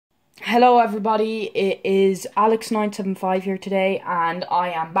Hello everybody, it is Alex975 here today, and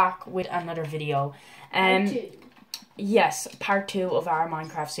I am back with another video. Yes, part 2 of our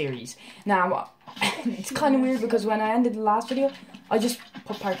Minecraft series. Now, it's kind of weird because when I ended the last video, I just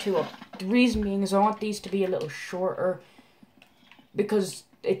put part 2 up. The reason being is I want these to be a little shorter, because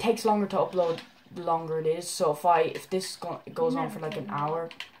it takes longer to upload the longer it is. So if this goes on for like an hour,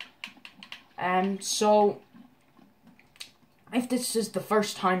 so if this is the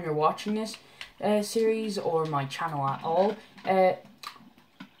first time you're watching this series or my channel at all,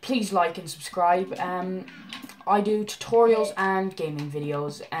 please like and subscribe. I do tutorials and gaming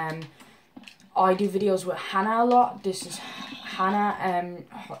videos. I do videos with Hannah a lot. This is Hannah.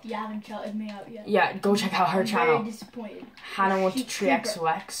 You haven't shouted me out yet. Yeah, go check out her channel. I'm very disappointed.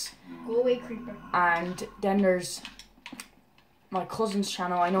 Hannah123xox. Go away, creeper. And then there's my cousin's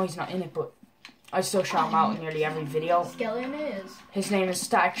channel. I know he's not in it, but I still shout him out in nearly every video. Skeleton is. His name is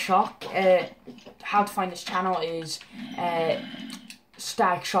Static Shock. How to find his channel is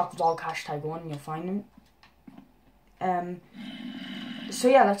Static Shock Vlog #1. You'll find him. So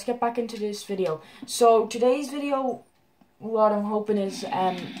yeah, let's get back into this video. So today's video, what I'm hoping is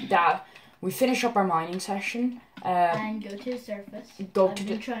that we finish up our mining session. And go to the surface. I've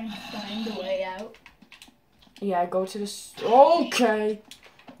been trying to find the way out. Yeah, go to this. Okay.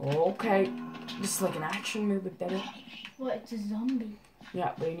 This is like an action move, but better. What? It's a zombie.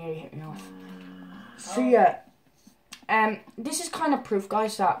 Yeah, but he nearly hit me off. So yeah, this is kind of proof,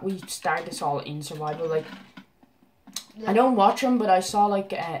 guys, that we start this all in survival. Like, I don't watch him, but I saw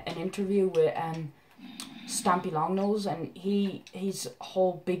like an interview with Stampy Longnose, and his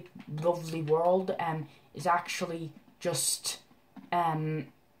whole big lovely world is actually just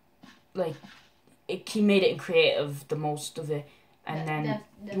like he made it in creative, the most of it, and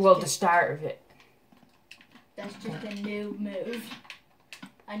the start of it. That's just a noob move.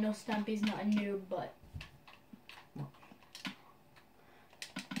 I know Stampy's not a noob, but...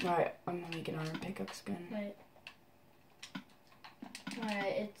 Alright, I'm gonna make an iron pickaxe again. Wait.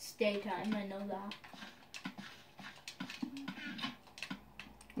 Alright, it's daytime, I know that.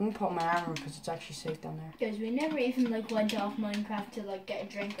 I'm gonna put on my armor because it's actually safe down there. Guys, we never even went off Minecraft to get a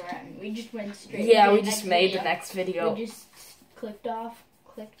drink or anything. We just went straight. Yeah, we just made the next video. We just clicked off,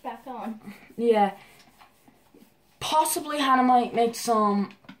 clicked back on. Yeah. Possibly Hannah might make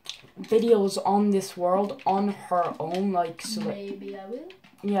some videos on this world on her own, like so. Maybe I will.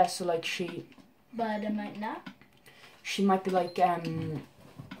 Yeah, so like she. But I might not. She might be like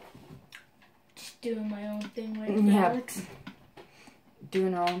just doing my own thing with Alex.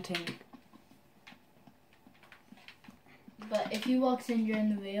 Doing her own thing. But if he walks in during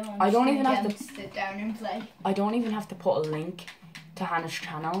the video, I don't even have to sit down and play. I don't even have to put a link to Hannah's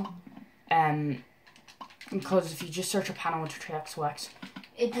channel, because if you just search up Hannah123xox,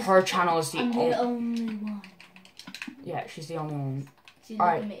 her channel is the only one. Yeah, she's the only one. See, look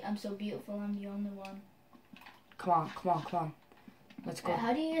at me. I'm so beautiful. I'm the only one. Come on. Let's go.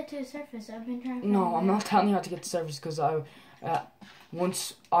 How do you get to the surface? I've been trying to... No, I'm not telling you how to get to the surface, because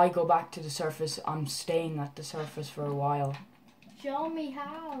once I go back to the surface, I'm staying at the surface for a while. Show me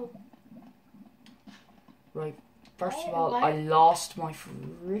how. Right. First of all, I lost my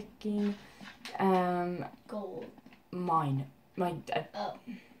freaking gold. Mine.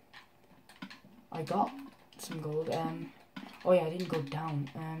 I got some gold. Oh yeah, I didn't go down.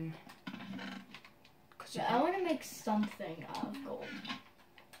 Yeah, I want to make something out of gold.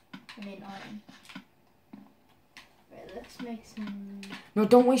 I mean iron. Right, let's make some... No,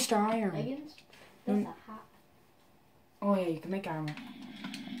 don't waste our iron. Leggings? That's a hat. Oh yeah, you can make armor.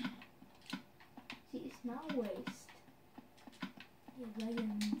 See, it's not a waste.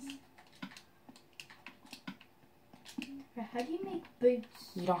 Leggings. Right, how do you make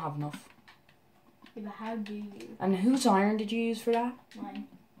boots? You don't have enough. Yeah, but how do you? And whose iron did you use for that? Mine.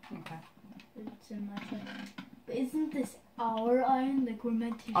 Okay. It's in my thing. But isn't this our iron? Like we're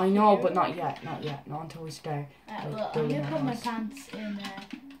meant to I know, but not yet. Not until we start. Well, I'm gonna put my pants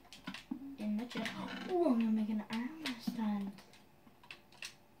in my chest. Oh, I'm gonna make an armor stand.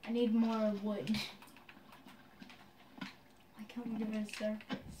 I need more wood. I can't give it a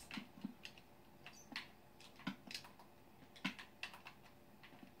surface.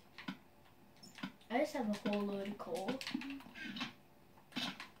 I just have a whole load of coal.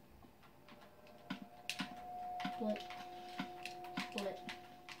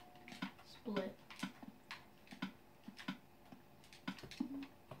 Split.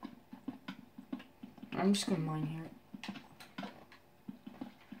 I'm just gonna mine here.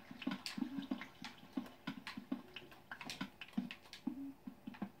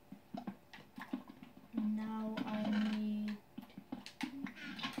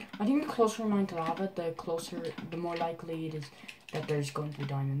 I think the closer a mine to lava, the more likely it is that there's going to be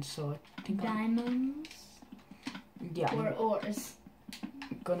diamonds. So I think diamonds. Yeah. Or ores.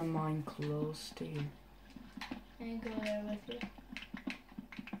 I'm gonna mine close to you. I go there with you.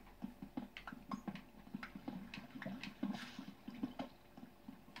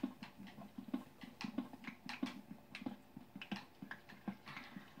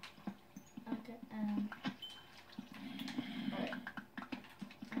 Okay. Alright.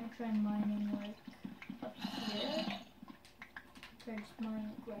 I'm gonna try mining like up here. Try just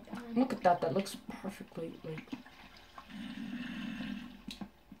mining right behind. Look at that. That looks perfectly like.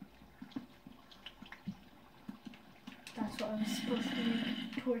 That's what I was supposed to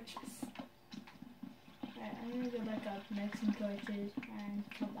make, torches. Alright, I'm gonna go back up, make some torches, and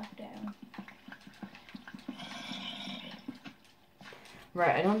come back down.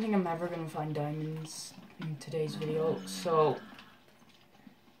 Right, I don't think I'm ever gonna find diamonds in today's video, so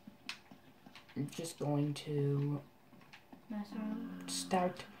I'm just going to Mess around.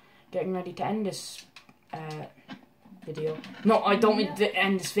 start getting ready to end this video. No, I don't mean to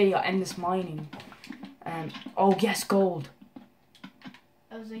end this video, end this mining. Oh yes, gold.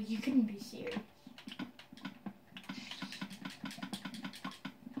 I was like, you couldn't be serious.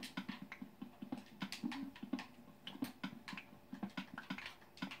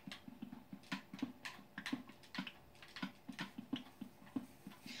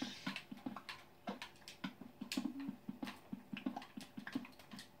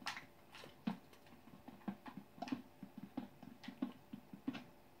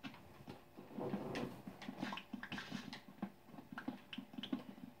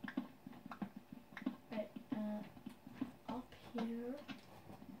 Here,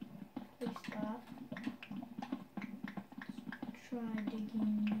 place that. Try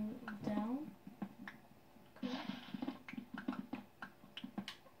digging down. Okay.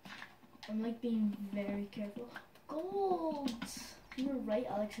 I'm like being very careful. Gold! You were right,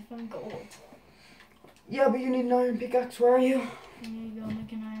 Alex, I found gold. Yeah, but you need an iron pickaxe. Where are you? I'm gonna go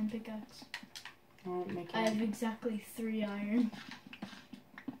make an iron pickaxe. Oh, make I have exactly 3 iron.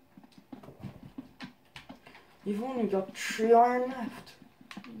 You've only got 3 iron left.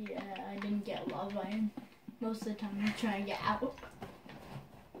 Yeah, I didn't get a lot of iron. Most of the time I'm trying to get out.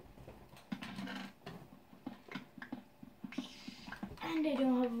 And I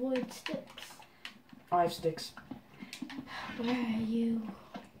don't have wood sticks. I have sticks. Where are you?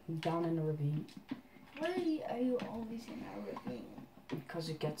 Down in the ravine. Why are you always in a ravine? Because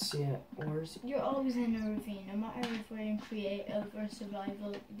it gets ores. You're always in a ravine. No matter if we're in creative or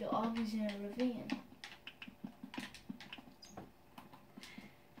survival, you're always in a ravine.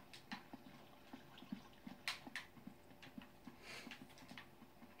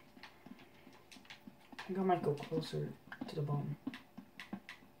 I think I might go closer to the bottom.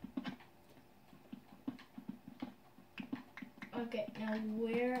 Okay, now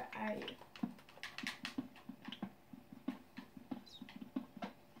where are you?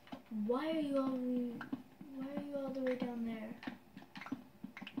 Why are you all the way down there?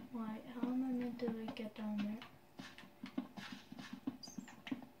 Why? How am I meant to like get down there?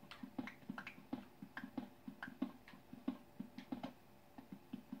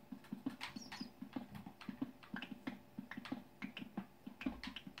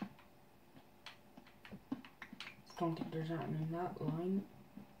 I don't think there's anything in that line.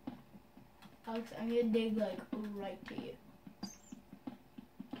 Alex, I'm gonna dig like right to you.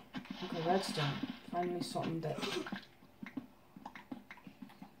 Okay, redstone. Finally something that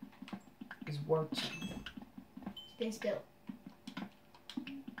is worth something. Stay still.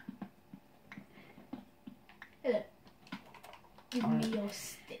 Hello. Give me your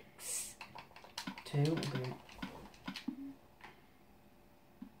sticks. 2, okay.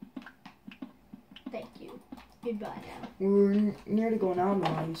 Thank you. Goodbye now. We're nearly going out of the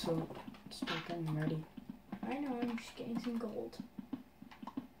line, so start getting ready. I know, I'm just getting some gold.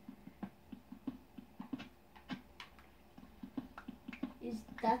 Is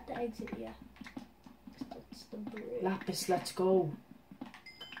that the exit? Yeah. That's the bridge. Lapis, let's go.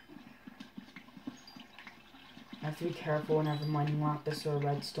 I have to be careful whenever mining lapis or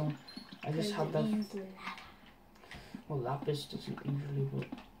redstone. I just have that. Well, lapis doesn't usually work.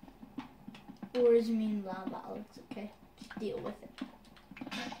 Ores mean lava, Alex, okay? Just deal with it.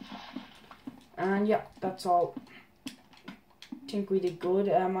 And yeah, that's all. Think we did good.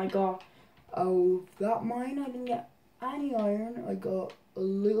 I got out of that mine, I didn't get any iron. I got a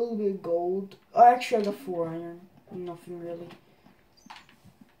little bit of gold. Actually, I got 4 iron. Nothing really.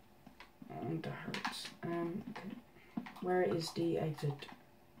 And that hurts. Okay. Where is the exit?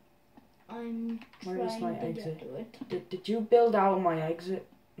 I'm Where is my trying to exit? get to it. Did you build out my exit?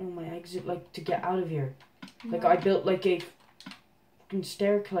 know, my exit, like, to get out of here. No. Like, I built, like, a fucking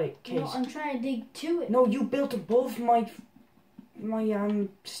staircase. No, I'm trying to dig to it. No, you built above my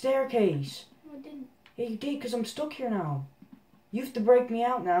staircase. No, I didn't. Yeah, you did, because I'm stuck here now. You have to break me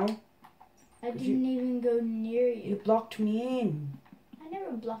out now. I didn't even go near you. You blocked me in. I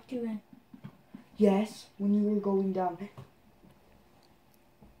never blocked you in. Yes, when you were going down.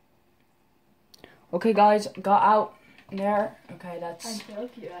 Okay, guys, got out there. Okay, that's... I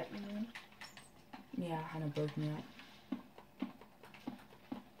broke you out, you mean? Yeah, Hannah broke me out.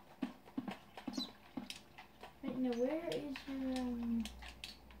 Wait, now where is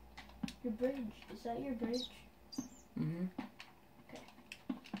your bridge? Is that your bridge? Mm-hmm. Okay.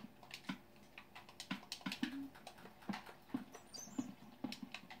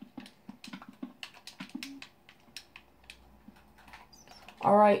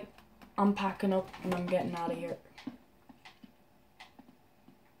 Alright, I'm packing up and I'm getting out of here.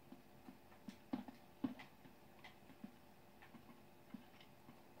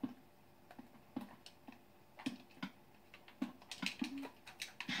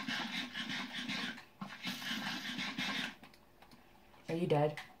 Are you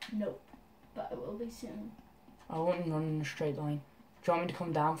dead? Nope, but I will be soon. I wouldn't run in a straight line. Do you want me to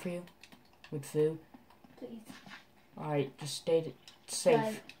come down for you? With food? Please. Alright, just stay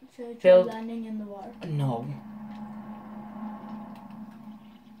safe. Should I try Build- landing in the water? No.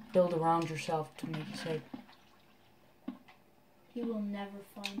 Build around yourself to make it safe. He will never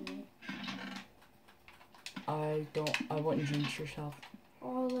find me. I wouldn't jinx yourself.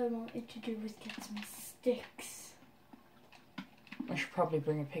 All I wanted to do was get some sticks. I should probably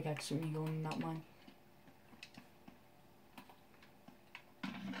bring a pickaxe with me going in that mine.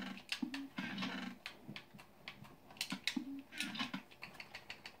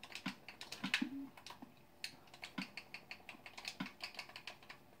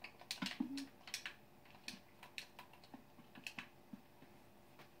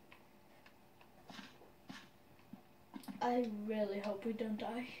 I really hope we don't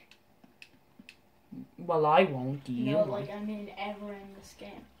die. Well, I won't, do you? No, like, I mean ever in this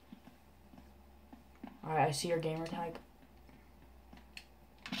game. Alright, I see your gamer tag.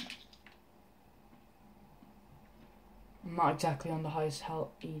 I'm not exactly on the highest health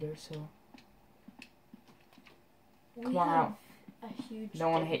either, so... Come on out. A huge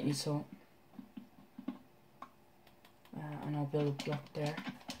Don't want to stick. hit you, so... and I'll build a block there.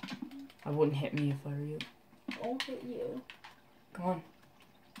 I wouldn't hit me if I were you. Won't hit you. Come on.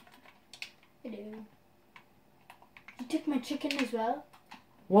 I do. You took my chicken as well?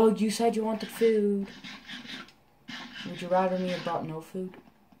 Well, you said you wanted food. Would you rather me have brought no food?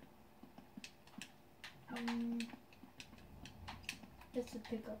 It's a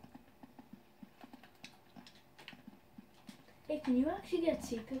pickle. Hey, can you actually get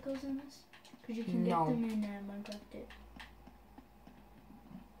sea pickles in this? Because you can No. get them in Minecraft too.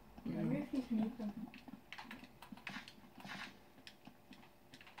 I wonder if you can eat them.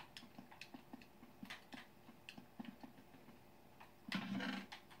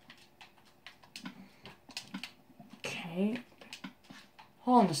 Okay.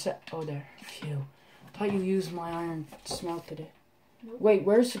 Hold on a sec. Oh, there. Phew. Thought you used my iron smelted it. Nope. Wait,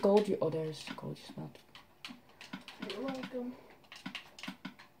 where's the gold you... Oh, there's the gold you smelted. You're welcome.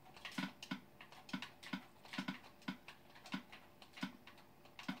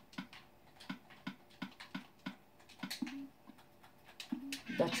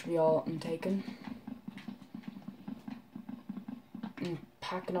 That should be all I'm taking. I'm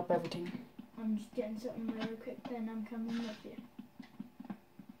packing up everything. I'm just getting something really quick, then I'm coming with you.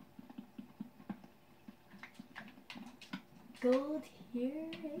 Gold, here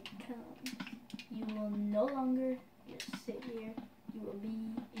it comes. You will no longer just sit here. You will be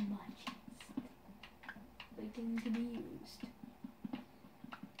in my chest, waiting to be used.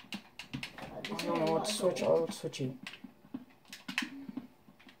 I don't know what to switch. I'll switch you.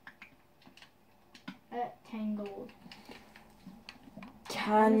 At 10 gold.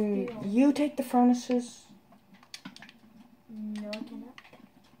 Can you take the furnaces? No, I cannot.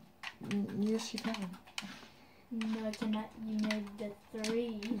 Yes, you can. No, I cannot. You made the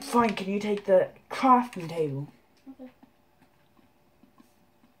 3. Fine, can you take the crafting table? Okay.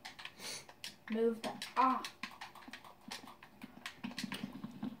 Move that. Ah!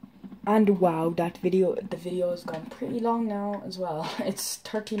 And wow, the video has gone pretty long now as well. It's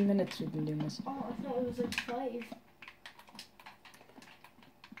 13 minutes we've been doing this. Oh, I thought it was like 5.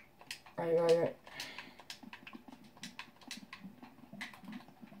 Right.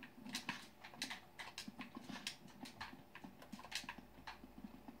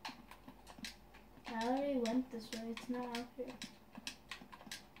 I already went this way. It's not out here.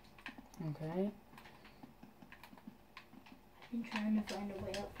 Okay. I've been trying to find a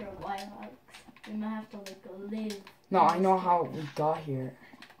way out for a while, Alex. We might have to like live. No, I know how we got here,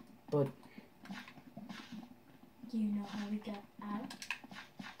 but Do you know how we got out?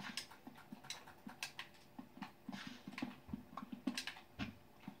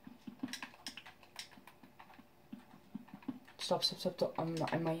 stop.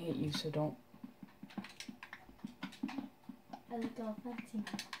 I might hit you, so don't. I look all fancy.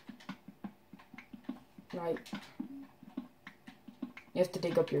 Right. You have to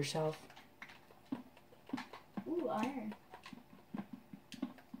dig up yourself. Ooh, iron.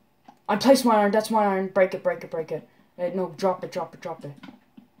 I placed my iron. That's my iron. Break it. No, drop it. Okay.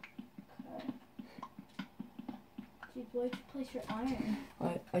 Dude, why'd you place your iron?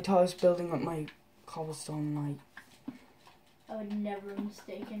 I thought I was building up my cobblestone night. I would never have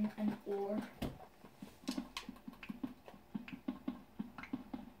mistaken an ore.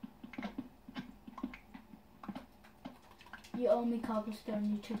 You owe me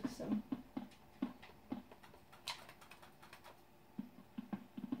cobblestone, you took some.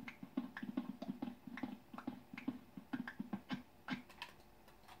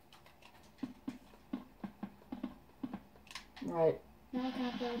 Right. Now I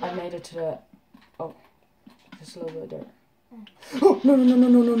can't build I it. made it to the... Oh. Just a little bit of dirt. Oh. Oh,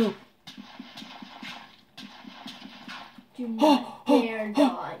 no. Do not dare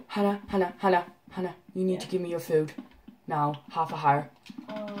die. Hannah, you need to give me your food. Now, half a hour.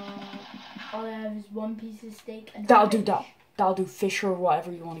 All I have is one piece of steak and That'll do that. That'll do fish or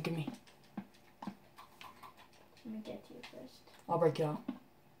whatever you want to give me. Let me get to you first. I'll break you out.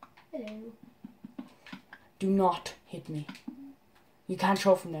 Hello. Do not hit me. You can't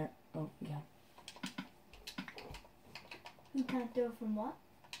throw from there. Oh, yeah. You can't throw from what?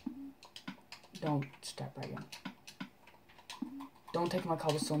 Don't step right in. Don't take my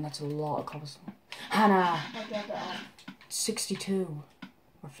cobblestone. That's a lot of cobblestone. Hannah! I got it all. 62.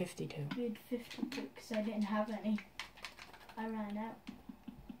 Or 52. We had 52 because I didn't have any. I ran out.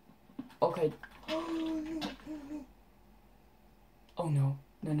 Okay. Oh no.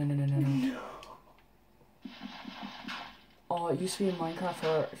 No. Oh, it used to be in Minecraft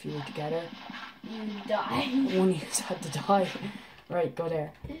where if you were together, You die. one of you had to die. Right, go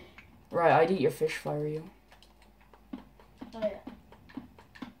there. Right, I'd eat your fish if I were you. Oh yeah.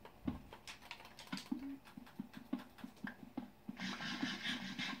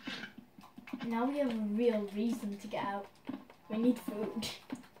 Now we have a real reason to get out. We need food.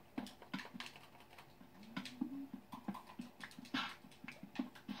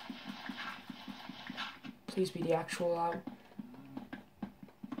 Please be the actual out.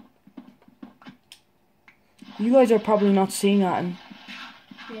 You guys are probably not seeing that.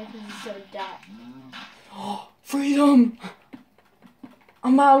 Yeah, because it's so dark. Oh, freedom!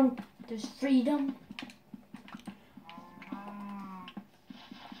 I'm out. There's freedom.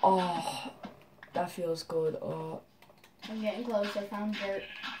 Oh, that feels good. Oh, I'm getting close. I found dirt.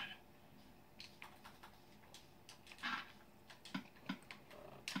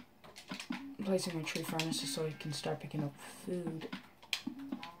 I'm placing my tree furnaces so I can start picking up food.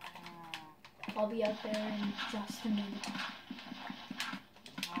 I'll be out there in just a minute.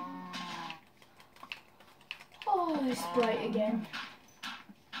 Oh, it's bright again.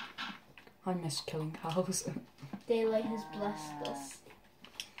 I miss killing cows. Daylight has blessed us.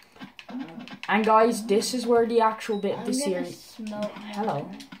 And guys, this is where the actual bit of I'm the gonna series. smelt. Hello.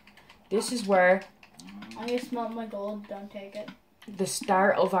 This is where I'm gonna smelt my gold. Don't take it. the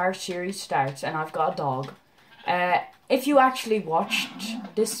start of our series starts, and I've got a dog. If you actually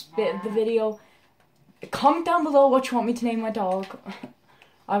watched this bit of the video, comment down below what you want me to name my dog.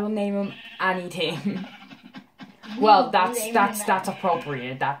 I will name him anything. Well, that's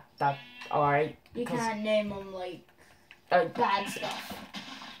appropriate. That alright. You can't name them like Uh, bad stuff.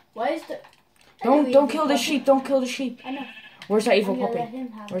 Why is the? don't kill the sheep. Don't kill the sheep. I know. Where's that evil I'm gonna let puppy?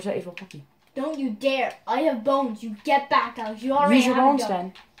 him have it. Where's that evil puppy? Don't you dare! I have bones. You get back, Alex. You already Use your have bones a dog.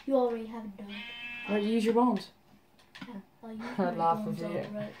 then. You already have a dog. Where do you use your bones? I'll use I'd my laugh bones if you did.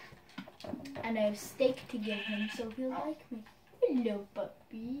 alright. And I have steak to give him, so he'll like me. Hello,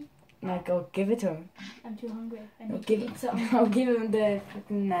 puppy. Now go give it to him. I'm too hungry. I I'll need to give eat something. I'll give him the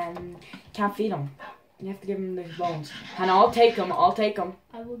fucking can't feed him. You have to give him the bones. And I'll take him. I'll take him.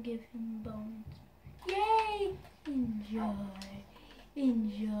 I will give him bones. Yay! Enjoy.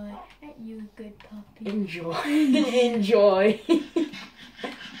 Enjoy. Aren't you a good puppy? Enjoy. Enjoy.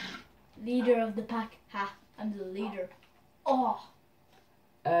 Leader of the pack. Ha! I'm the leader. Oh!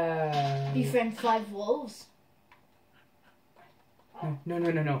 Befriend 5 wolves. No.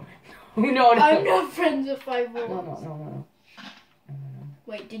 No. I'm not friends with 5 wolves. No.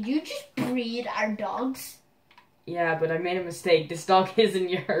 Wait, did you just breed our dogs? Yeah, but I made a mistake. This dog isn't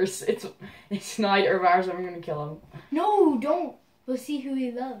yours. It's neither of ours. I'm gonna kill him. No, don't. We'll see who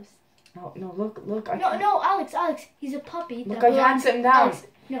he loves. No, look. No, Alex, he's a puppy. Look, I can't sit him down. Alex,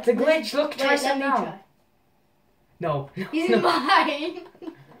 no, it's a glitch. Look, try sit him down. Try. No. He's no. mine.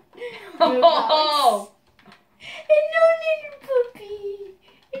 Oh! Hello, little puppy.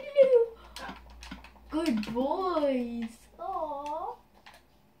 Hello. Good boys. Aww.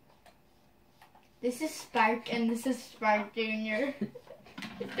 This is Spark and this is Spark Jr.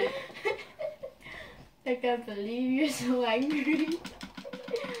 I can't believe you're so angry.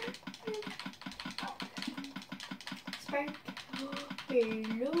 Spark.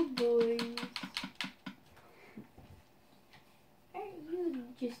 Hello, boys. Aren't you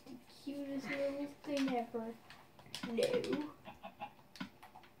just the cutest little thing ever? No.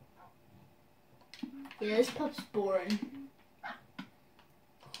 Yeah, this pup's boring.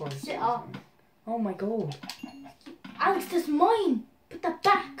 Of course. Sit up. Oh my god. Alex, that's mine. Put that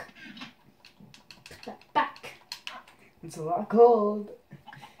back. Put that back. It's a lot of gold.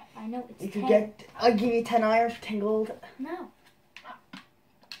 I know it's You 10. could get. I'll give you 10 Irish, 10 gold. No.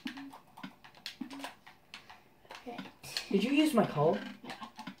 Okay. Did you use my coal?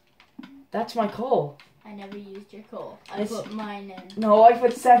 That's my coal. I never used your coal. I Yes. put mine in. No, I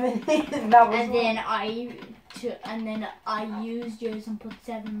put 7 in. That was And one. then I used yours and put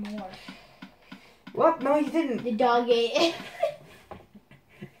 7 more. What? No, you didn't. The dog ate it.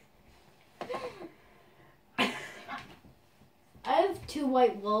 I have 2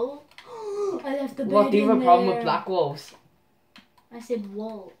 white wool. I left the bed What? Do you have in a problem there. with black wolves? I said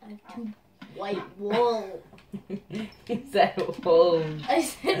wool. I have 2 white wool. You said wolves. I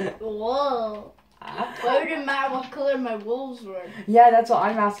said wool. Why would it matter what color my wolves were? Yeah, that's what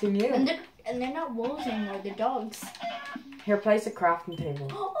I'm asking you. And they're not wolves anymore. They're dogs. Here, place a crafting table.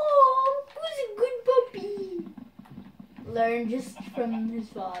 Oh, who's a good puppy? Learn just from his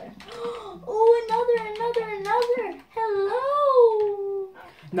father. Oh, another. Hello.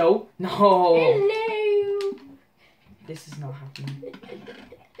 No. Hello. This is not happening.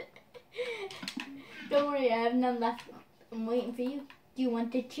 Don't worry, I have none left. I'm waiting for you. Do you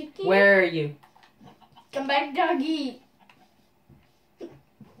want the chicken? Where are you? Come back, doggy.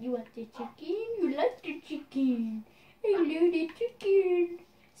 You want the chicken? You like the chicken. Hello, the chicken.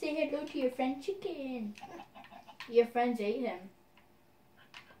 Say hello to your friend chicken. Your friends ate him.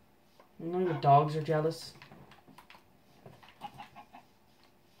 No, your dogs are jealous.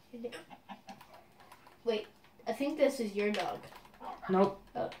 Wait, I think this is your dog. Nope.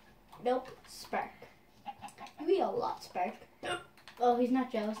 Nope, Spark. You eat a lot, Spark. Oh, he's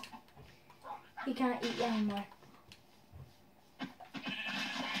not jealous. He can't eat anymore.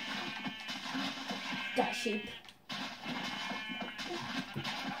 That sheep.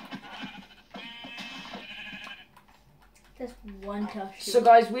 That's one tough sheep. So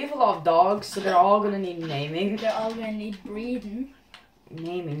guys, we have a lot of dogs, so they're all gonna need naming. They're all gonna need breeding.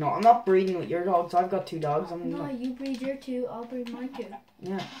 Naming? No, I'm not breeding with your dogs. I've got 2 dogs. I'm No, not. you breed your 2, I'll breed my 2.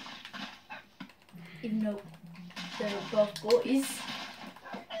 Yeah. Even though they're both boys.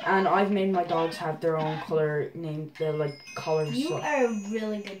 And I've made my dogs have their own color named. They're like collars. You So. are a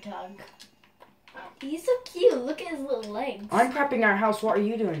really good dog. He's so cute. Look at his little legs. I'm prepping our house. What are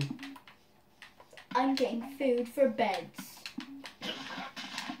you doing? I'm getting food for beds.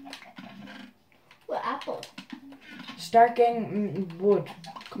 What apple? Start getting wood.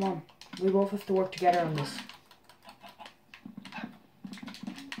 Come on. We both have to work together on this.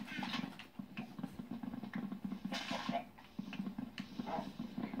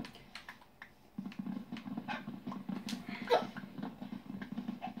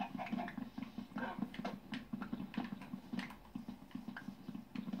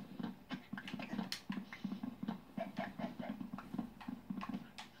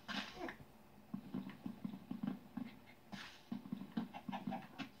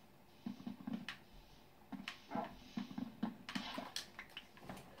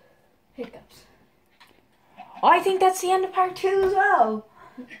 Hiccups. I think that's the end of part 2 as well.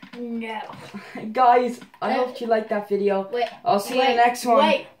 No. Guys, I hope you liked that video. Wait. I'll see you in the next one.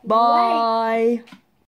 Wait. Bye.